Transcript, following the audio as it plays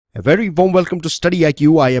A very warm welcome to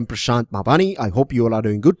StudyIQ. I am Prashant Mavani. I hope you all are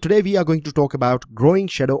doing good. Today we are going to talk about growing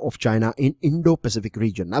shadow of China in Indo-Pacific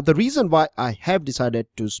region. Now the reason why I have decided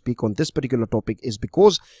to speak on this particular topic is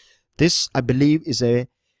because this, I believe, is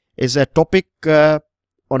a topic on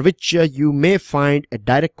which you may find a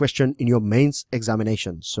direct question in your mains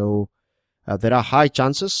examination. So there are high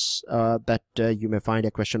chances that you may find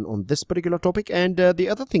a question on this particular topic. And the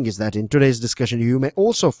other thing is that in today's discussion, you may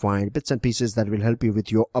also find bits and pieces that will help you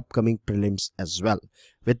with your upcoming prelims as well.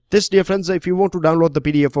 With this, dear friends, if you want to download the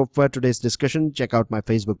PDF of today's discussion, check out my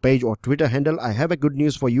Facebook page or Twitter handle. I have a good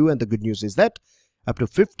news for you, and the good news is that up to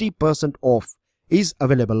 50% off is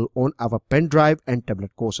available on our pen drive and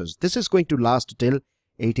tablet courses. This is going to last till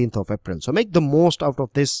 18th of April. So make the most out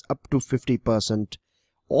of this up to 50%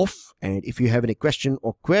 off. And if you have any question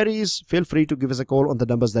or queries, feel free to give us a call on the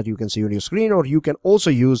numbers that you can see on your screen, or you can also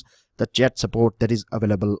use the chat support that is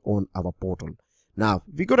available on our portal. Now,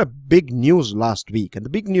 we got a big news last week, and the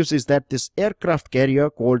big news is that this aircraft carrier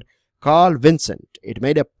called Carl Vinson, it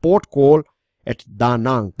made a port call at Da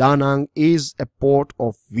Nang. Da Nang is a port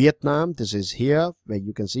of Vietnam. This is here where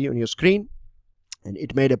you can see on your screen, and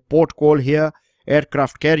it made a port call here,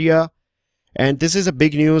 aircraft carrier. And this is a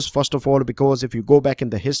big news, first of all, because if you go back in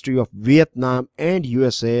the history of Vietnam and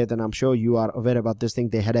USA, then I'm sure you are aware about this thing.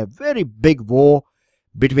 They had a very big war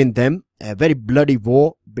between them, a very bloody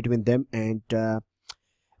war between them, and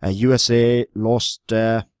USA lost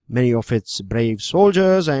many of its brave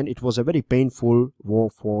soldiers, and it was a very painful war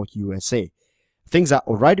for USA. Things are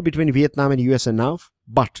alright between Vietnam and USA now,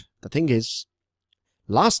 but the thing is,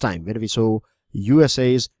 last time when we saw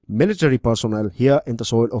USA's military personnel here in the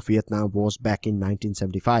soil of Vietnam was back in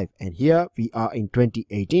 1975, and here we are in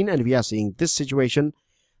 2018, and we are seeing this situation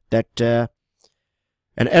that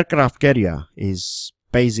an aircraft carrier is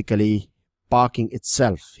basically parking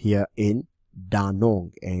itself here in Da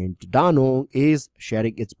Nang, and Da Nang is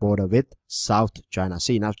sharing its border with South China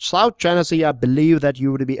Sea. Now South China Sea, I believe that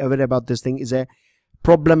you would be aware about this thing, is a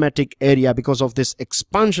problematic area because of this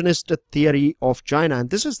expansionist theory of China, and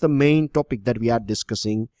this is the main topic that we are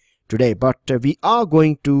discussing today. But we are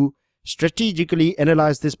going to strategically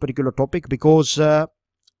analyze this particular topic because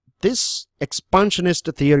this expansionist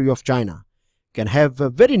theory of China can have a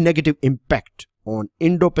very negative impact on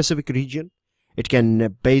Indo-Pacific region. It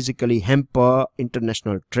can basically hamper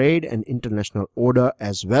international trade and international order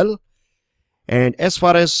as well. And as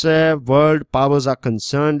far as world powers are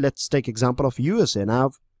concerned, let's take example of USA.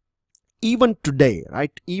 Now, even today,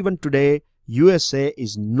 right, even today, USA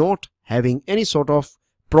is not having any sort of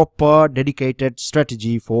proper dedicated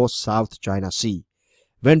strategy for South China Sea.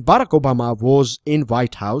 When Barack Obama was in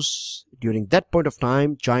White House, during that point of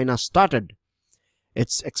time, China started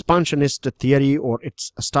its expansionist theory, or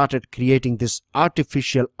it's started creating this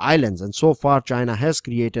artificial islands. And so far, China has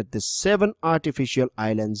created this 7 artificial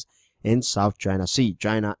islands in South China Sea.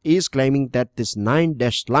 China is claiming that this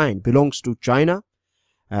 9-dashed line belongs to China.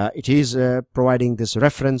 It is providing this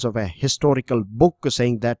reference of a historical book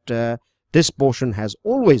saying that this portion has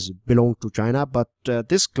always belonged to China, but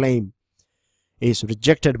this claim is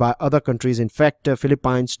rejected by other countries. In fact,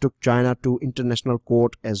 Philippines took China to international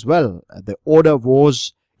court as well. The order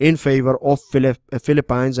was in favor of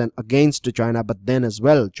Philippines and against China, but then as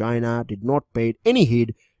well, China did not pay any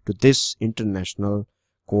heed to this international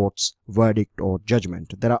court's verdict or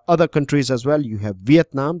judgment. There are other countries as well. You have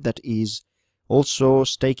Vietnam that is also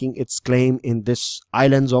staking its claim in this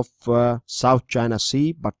islands of South China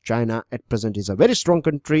Sea, but China at present is a very strong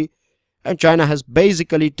country, and China has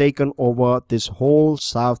basically taken over this whole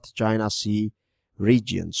South China Sea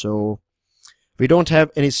region. So we don't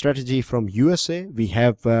have any strategy from USA. We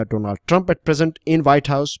have Donald Trump at present in White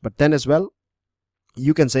House, but then as well,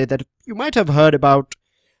 you can say that you might have heard about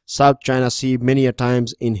South China Sea many a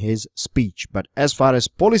times in his speech, but as far as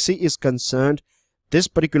policy is concerned, this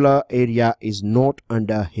particular area is not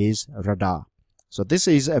under his radar. So this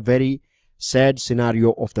is a very sad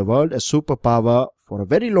scenario of the world. A superpower for a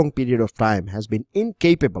very long period of time has been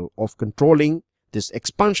incapable of controlling this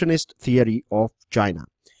expansionist theory of China.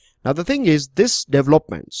 Now the thing is, this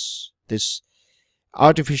developments, this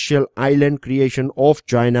artificial island creation of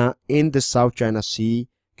China in the South China Sea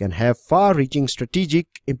can have far-reaching strategic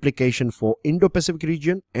implication for Indo-Pacific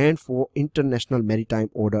region and for international maritime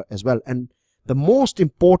order as well. And the most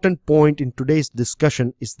important point in today's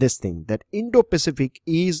discussion is this thing, that Indo-Pacific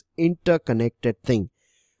is interconnected thing.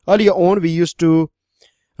 Earlier on, we used to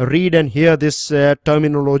read and hear this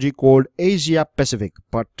terminology called Asia-Pacific,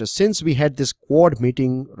 but since we had this Quad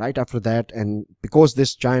meeting right after that, and because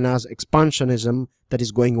this China's expansionism that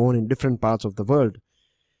is going on in different parts of the world,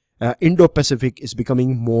 Indo-Pacific is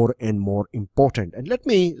becoming more and more important. And let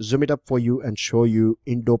me zoom it up for you and show you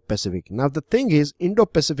Indo-Pacific. Now the thing is,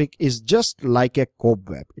 Indo-Pacific is just like a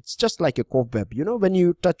cobweb. It's just like a cobweb. You know, when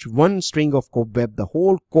you touch one string of cobweb, the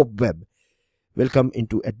whole cobweb will come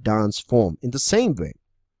into a dance form in the same way,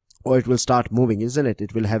 or it will start moving, isn't it?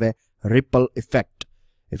 It will have a ripple effect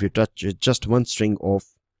if you touch just one string of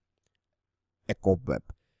a cobweb.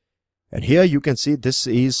 And here you can see this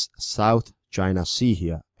is South China Sea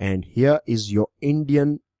here, and here is your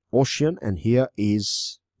Indian Ocean, and here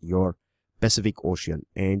is your Pacific Ocean,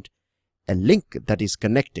 and a link that is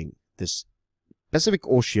connecting this Pacific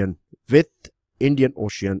Ocean with Indian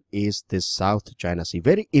Ocean is this South China Sea.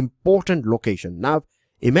 Very important location. Now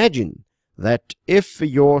imagine that if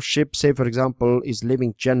your ship, say for example, is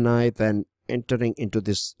leaving Chennai, then entering into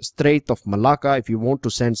this Strait of Malacca, if you want to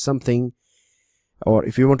send something, or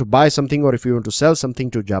if you want to buy something, or if you want to sell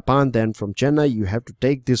something to Japan, then from Chennai you have to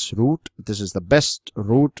take this route. This is the best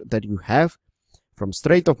route that you have. From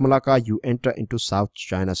Strait of Malacca you enter into South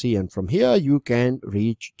China Sea, and from here you can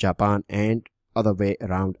reach Japan and other way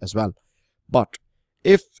around as well. But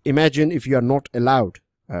imagine if you are not allowed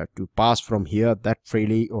to pass from here that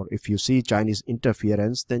freely, or if you see Chinese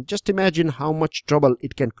interference, then just imagine how much trouble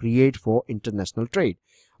it can create for international trade.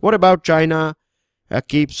 What about China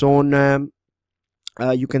keeps on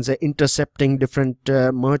you can say intercepting different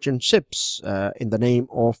merchant ships in the name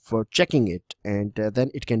of checking it, and then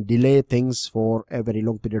it can delay things for a very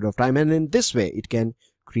long period of time, and in this way it can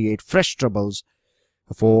create fresh troubles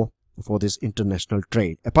for this international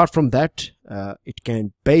trade. Apart from that, it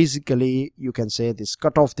can basically, you can say, this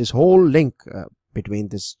cut off this whole link between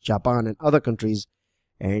this Japan and other countries,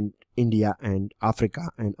 and India and Africa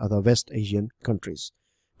and other West Asian countries.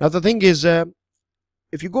 Now the thing is,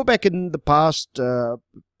 if you go back in the past,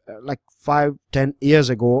 like 5-10 years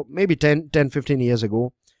ago, maybe 10-15 years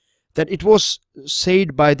ago, that it was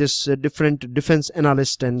said by this different defense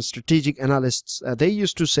analysts and strategic analysts, they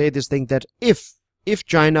used to say this thing that if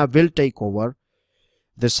China will take over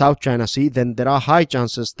the South China Sea, then there are high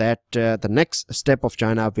chances that the next step of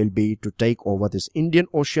China will be to take over this Indian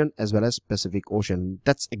Ocean as well as Pacific Ocean.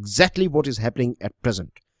 That's exactly what is happening at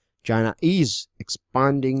present. China is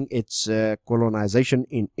expanding its colonization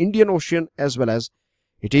in Indian Ocean, as well as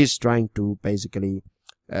it is trying to basically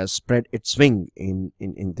spread its wing in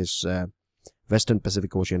this Western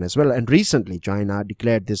Pacific Ocean as well. And recently China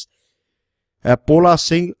declared this Polar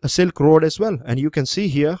Silk Road as well, and you can see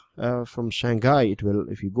here from Shanghai, it will,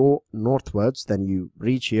 if you go northwards, then you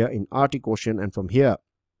reach here in Arctic Ocean, and from here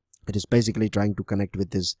it is basically trying to connect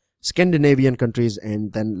with this Scandinavian countries,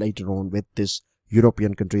 and then later on with this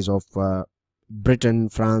European countries of Britain,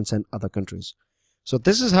 France and other countries. So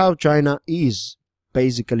this is how China is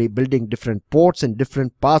basically building different ports in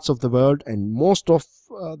different parts of the world, and most of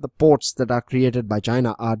the ports that are created by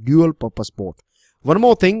China are dual purpose port. One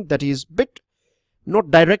more thing that is bit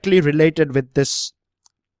not directly related with this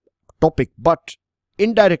topic, but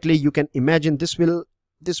indirectly you can imagine this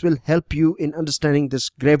will help you in understanding this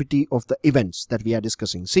gravity of the events that we are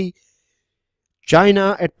discussing. See,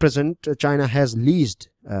 China at present, China has leased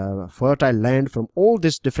fertile land from all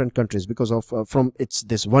these different countries because of from its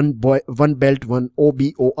this one belt one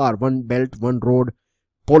OBOR, one belt one road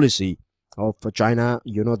policy of China.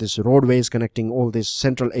 You know, this roadways connecting all these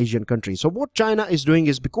Central Asian countries. So what China is doing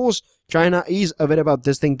is, because China is aware about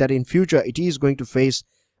this thing, that in future it is going to face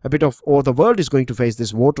a bit of, or the world is going to face,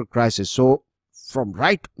 this water crisis. So from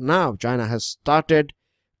right now China has started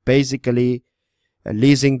basically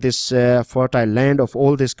leasing this fertile land of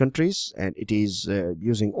all these countries, and it is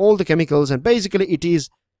using all the chemicals, and basically it is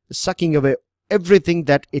sucking away everything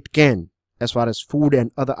that it can as far as food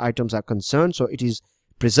and other items are concerned. So it is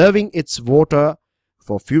preserving its water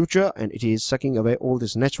for future, and it is sucking away all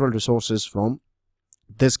these natural resources from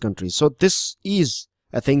this country. So this is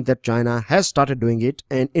a thing that China has started doing it,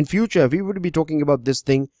 and in future we would be talking about this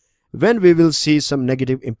thing when we will see some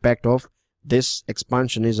negative impact of this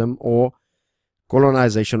expansionism or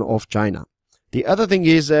colonization of China. The other thing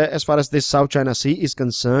is, as far as this South China Sea is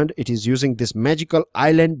concerned, it is using this magical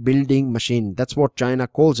island building machine. That's what China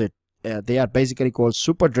calls it. They are basically called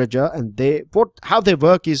super dredger, and how they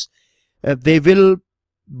work is they will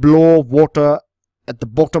blow water at the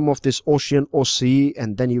bottom of this ocean or sea,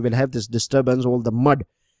 and then you will have this disturbance. All the mud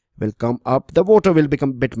will come up, the water will become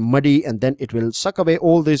a bit muddy, and then it will suck away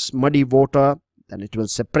all this muddy water, then it will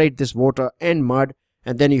separate this water and mud,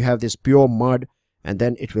 and then you have this pure mud, and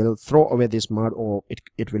then it will throw away this mud, or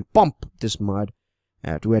it will pump this mud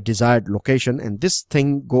to a desired location. And this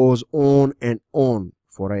thing goes on and on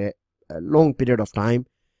for a long period of time,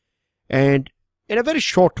 and in a very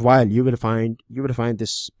short while you will find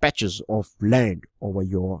this patches of land over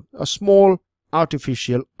a small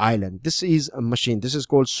artificial island. This is a machine. This is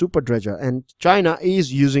called super dredger, and China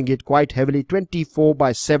is using it quite heavily,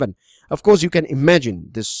 24/7. Of course, you can imagine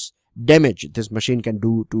this damage this machine can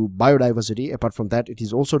do to biodiversity. Apart from that, it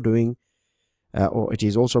is also doing or it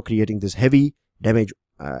is also creating this heavy damage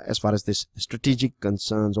as far as this strategic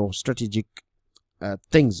concerns or strategic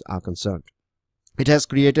things are concerned. It has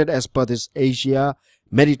created, as per this Asia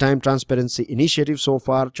Maritime Transparency Initiative, so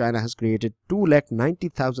far China has created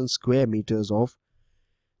 290,000 square meters of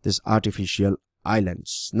this artificial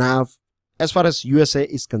islands. Now, as far as USA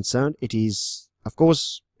is concerned, it is, of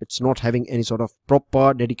course, it's not having any sort of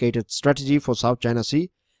proper dedicated strategy for South China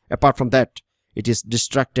Sea. Apart from that, it is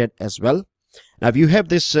distracted as well. Now, you have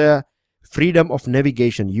this freedom of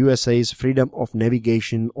navigation, USA's freedom of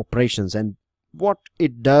navigation operations, and what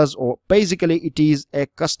it does, or basically it is a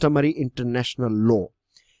customary international law.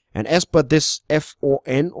 And as per this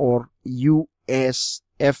FON or US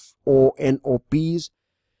FONOPs,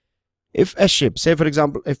 if a ship, say for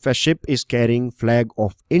example, if a ship is carrying flag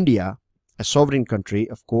of India, a sovereign country,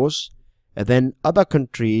 of course, then other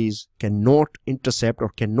countries cannot intercept or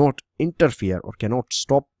cannot interfere or cannot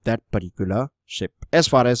stop that particular ship, as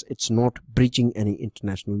far as it's not breaching any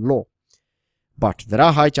international law. But there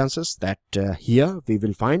are high chances that here we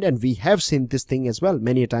will find, and we have seen this thing as well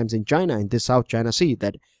many times in China, in the South China Sea,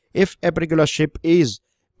 that if a particular ship is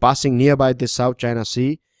passing nearby the South China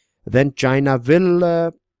Sea, then China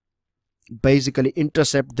will basically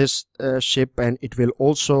intercept this ship, and it will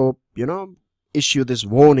also, issue these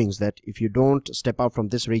warnings that if you don't step out from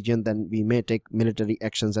this region, then we may take military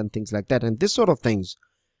actions and things like that. And this sort of things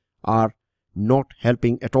are not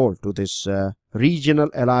helping at all to this regional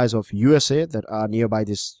allies of USA that are nearby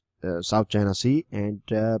this South China Sea, and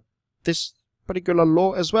this particular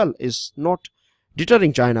law as well is not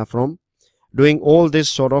deterring China from doing all this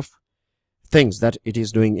sort of things that it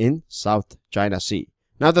is doing in South China Sea.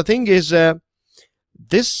 Now the thing is,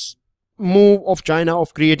 this move of China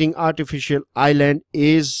of creating artificial island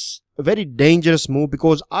is a very dangerous move,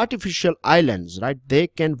 because artificial islands, right, they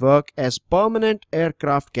can work as permanent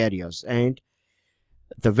aircraft carriers, and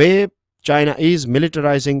the way China is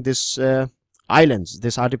militarizing this islands,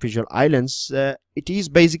 this artificial islands, it is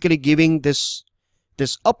basically giving this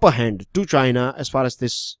upper hand to China as far as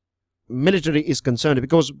this military is concerned,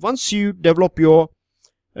 because once you develop your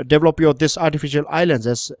this artificial islands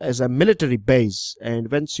as a military base, and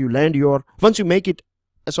once you make it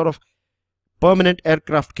a sort of permanent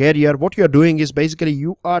aircraft carrier, what you are doing is basically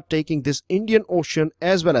you are taking this Indian Ocean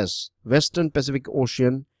as well as Western Pacific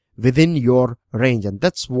Ocean within your range. And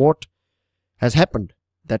that's what has happened,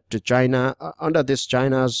 that China, under this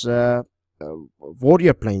China's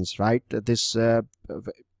warrior planes, right, this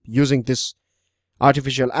using this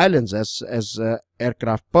artificial islands as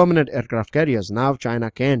permanent aircraft carriers, now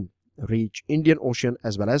China can reach Indian Ocean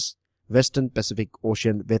as well as Western Pacific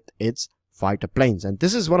Ocean with its fighter planes. And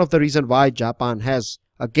this is one of the reasons why Japan has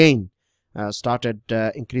again started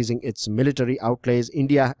increasing its military outlays.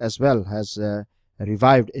 India as well has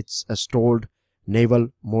revived its stalled naval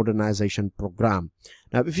modernization program.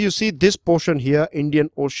 Now, if you see this portion here, Indian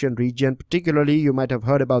Ocean region, particularly, you might have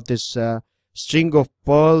heard about this string of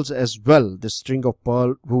pearls as well, the string of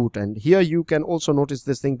pearl route. And here you can also notice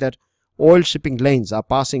this thing, that oil shipping lanes are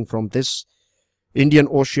passing from this Indian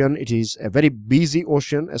Ocean. It is a very busy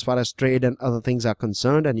ocean as far as trade and other things are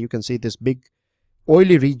concerned, and you can see this big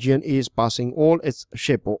oily region is passing all its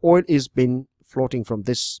ship, or oil is been floating from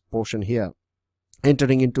this portion here,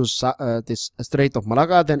 entering into this Strait of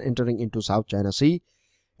Malacca, then entering into South China Sea.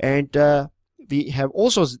 And we have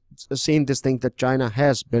also seen this thing, that China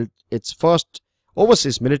has built its first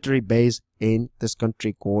overseas military base in this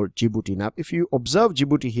country called Djibouti. Now, if you observe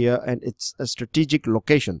Djibouti here, and it's a strategic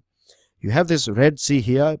location, you have this Red Sea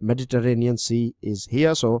here, Mediterranean Sea is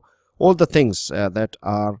here. So all the things that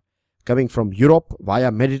are coming from Europe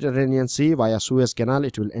via Mediterranean Sea, via Suez Canal,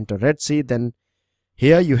 it will enter Red Sea. Then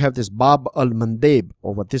here you have this Bab al-Mandeb.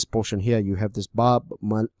 Over this portion here, you have this Bab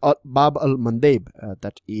al-Mandeb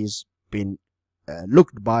that is been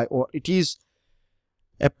looked by, or it is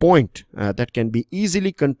a point that can be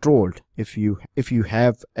easily controlled if you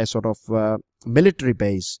have a sort of military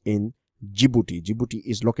base in Djibouti. Djibouti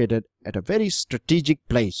is located at a very strategic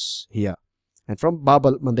place here, and from Bab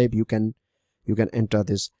al-Mandeb you can enter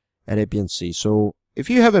this Arabian Sea. So if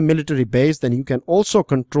you have a military base, then you can also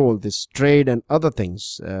control this trade and other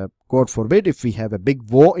things. God forbid, if we have a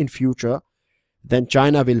big war in future, then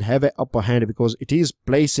China will have an upper hand, because it is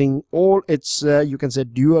placing all its you can say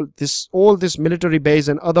all this military base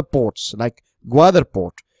and other ports like Gwadar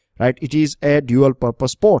port, right? It is a dual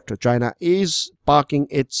purpose port. China is parking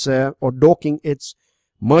its or docking its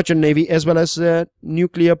merchant navy as well as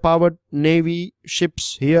nuclear powered navy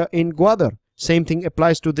ships here in Gwadar. Same thing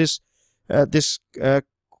applies to this Kwakpiu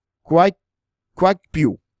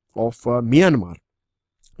of Myanmar.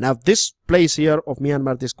 Now this place here of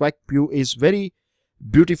Myanmar, this Kwakpiu, is very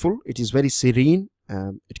beautiful. It is very serene.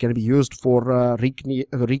 It can be used for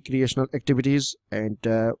recreational activities. And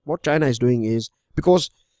what China is doing is,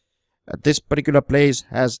 because this particular place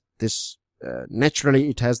has this naturally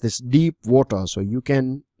it has this deep water, so you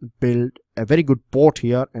can build a very good port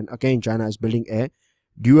here. And again, China is building a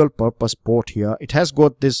dual purpose port here. It has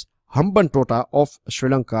got this Hambantota of Sri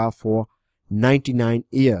Lanka for 99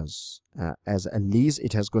 years as a lease.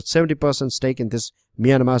 It has got 70% stake in this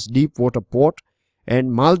Myanmar's deep water port.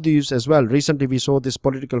 And Maldives as well. Recently we saw this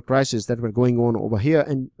political crisis that were going on over here,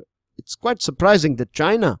 and it's quite surprising that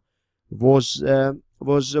China was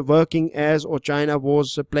working as, or China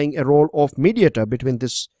was playing a role of mediator between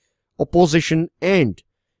this opposition and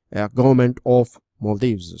government of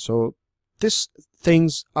Maldives. So these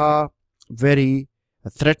things are very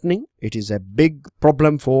threatening. It is a big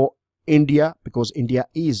problem for India, because India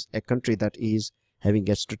is a country that is having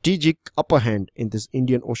a strategic upper hand in this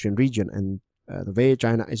Indian Ocean region. And the way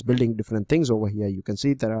China is building different things over here, you can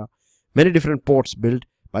see there are many different ports built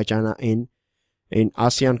by China in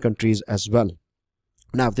ASEAN countries as well.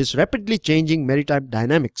 Now, this rapidly changing maritime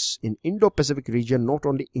dynamics in Indo-Pacific region not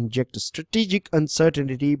only inject strategic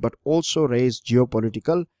uncertainty but also raise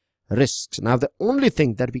geopolitical risks. Now, the only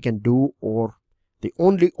thing that we can do, or the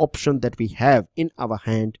only option that we have in our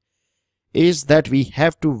hand, is that we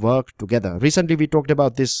have to work together. Recently we talked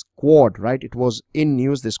about this Quad, right? It was in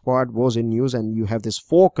news. This Quad was in news, and you have these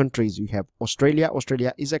 4 countries. You have Australia.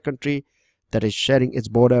 Australia is a country that is sharing its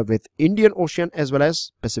border with Indian Ocean as well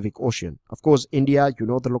as Pacific Ocean. Of course, India, you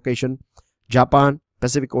know the location. Japan,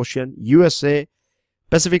 Pacific Ocean. USA,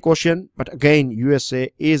 Pacific Ocean. But again, USA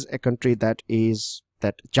is a country that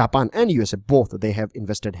Japan and USA both, they have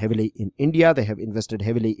invested heavily in India. They have invested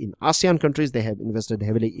heavily in ASEAN countries. They have invested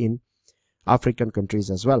heavily in African countries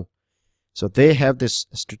as well. So they have this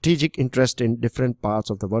strategic interest in different parts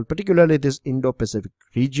of the world, particularly this Indo-Pacific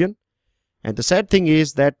region. And the sad thing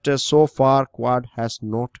is that so far Quad has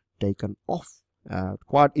not taken off.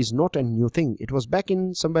 Quad is not a new thing. It was back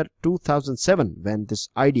in somewhere 2007 when this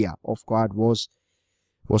idea of Quad was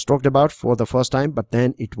talked about for the first time, but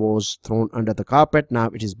then it was thrown under the carpet. Now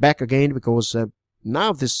it is back again, because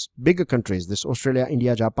now this bigger countries, this Australia,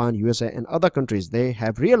 India, Japan, USA and other countries, they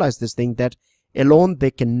have realized this thing, that alone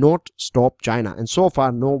they cannot stop China. And so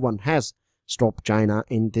far no one has stopped China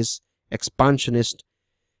in this expansionist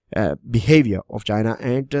behavior of China.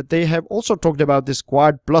 And they have also talked about this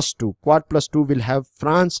Quad plus 2. Quad plus 2 will have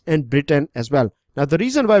France and Britain as well. Now the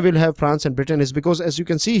reason why we'll have France and Britain is because, as you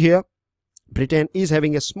can see here, Britain is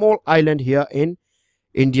having a small island here in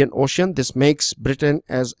Indian Ocean. This makes Britain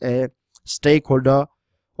as a stakeholder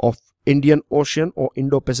of Indian Ocean or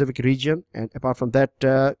Indo-Pacific region. And apart from that,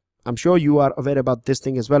 I'm sure you are aware about this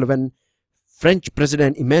thing as well. When French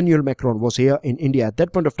President Emmanuel Macron was here in India, at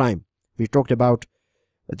that point of time, we talked about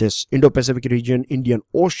this Indo-Pacific region, Indian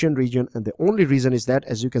Ocean region. And the only reason is that,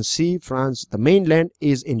 as you can see, France, the mainland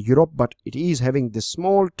is in Europe, but it is having the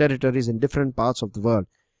small territories in different parts of the world.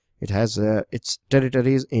 It has its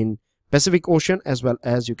territories in Pacific Ocean, as well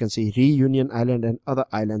as you can see Reunion Island and other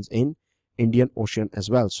islands in Indian Ocean as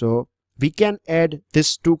well. So we can add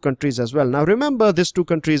these 2 countries as well. Now remember, these 2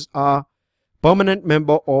 countries are permanent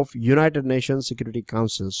member of United Nations Security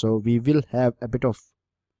Council. So we will have a bit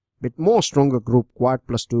more stronger group. Quad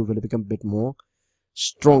plus 2 will become a bit more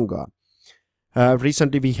stronger.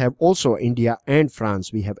 Recently we have also India and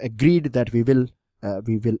France. We have agreed that we will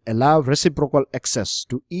allow reciprocal access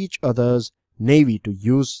to each other's navy to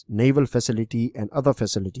use naval facility and other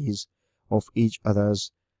facilities of each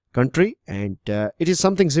other's country. And it is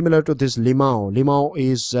something similar to this Limau. Limau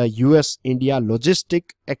is US-India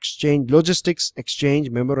Logistics Exchange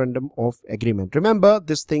Memorandum of Agreement. Remember,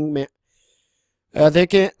 this thing may they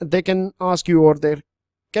can ask you, or there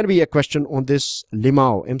can be a question on this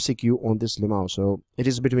Limau, MCQ on this Limau. So it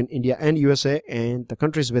is between India and USA, and the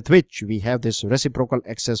countries with which we have this reciprocal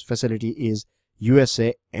access facility is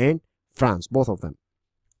USA and France, both of them.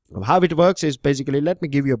 How it works is basically, let me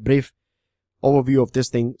give you a brief overview of this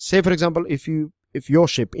thing. Say for example, if your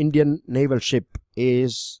ship, Indian naval ship,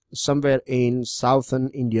 is somewhere in southern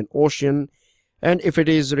Indian Ocean, and if it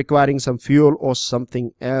is requiring some fuel or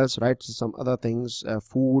something else, right, some other things,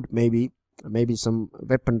 food, maybe some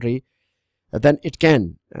weaponry, then it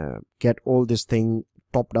can get all this thing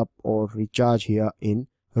topped up or recharge here in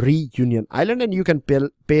Reunion Island, and you can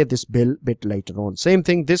pay this bill bit later on. Same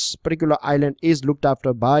thing, this particular island is looked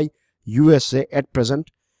after by USA at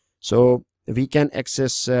present, so we can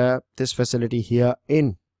access this facility here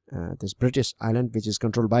in this British island, which is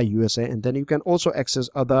controlled by USA, and then you can also access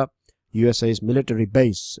other USA's military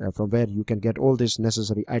base from where you can get all these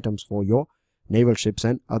necessary items for your naval ships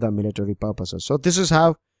and other military purposes. So this is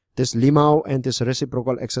how this Limau and this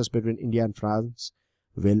reciprocal access between India and France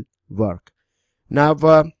will work. Now,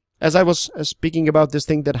 as I was speaking about this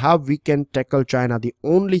thing, that how we can tackle China, the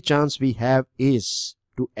only chance we have is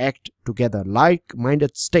to act together.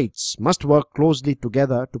 Like-minded states must work closely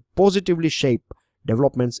together to positively shape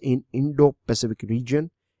developments in Indo-Pacific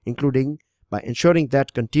region, including by ensuring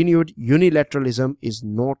that continued unilateralism is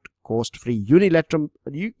not cost-free.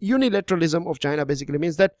 Unilateralism of China basically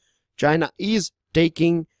means that China is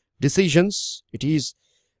taking decisions. It is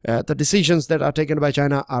the decisions that are taken by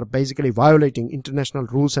China are basically violating international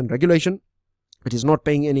rules and regulation. It is not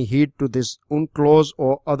paying any heed to this UNCLOS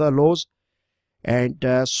or other laws. And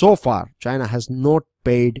so far, China has not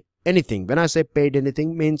paid anything. When I say paid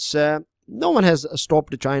anything, means no one has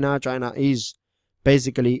stopped China. China is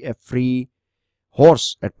basically a free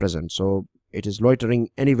horse at present. So it is loitering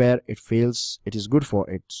anywhere it feels it is good for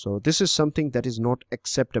it. So this is something that is not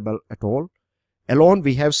acceptable at all. Alone,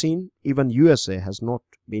 we have seen even USA has not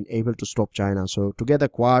been able to stop China. So together,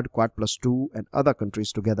 Quad plus 2 and other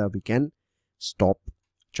countries together, we can stop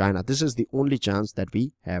China. This is the only chance that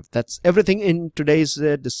we have. That's everything in today's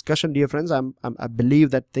discussion, dear friends. I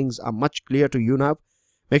believe that things are much clear to you now.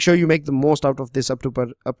 Make sure you make the most out of this up to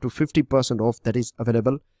 50% off that is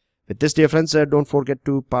available. With this, dear friends, don't forget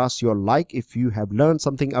to pass your like if you have learned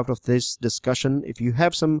something out of this discussion. If you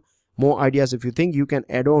have some more ideas, if you think you can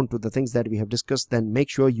add on to the things that we have discussed, then make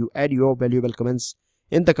sure you add your valuable comments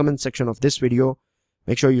in the comment section of this video.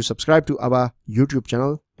 Make sure you subscribe to our YouTube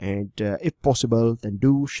channel, and if possible, then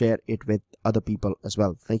do share it with other people as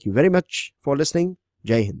well. Thank you very much for listening.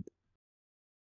 Jai Hind.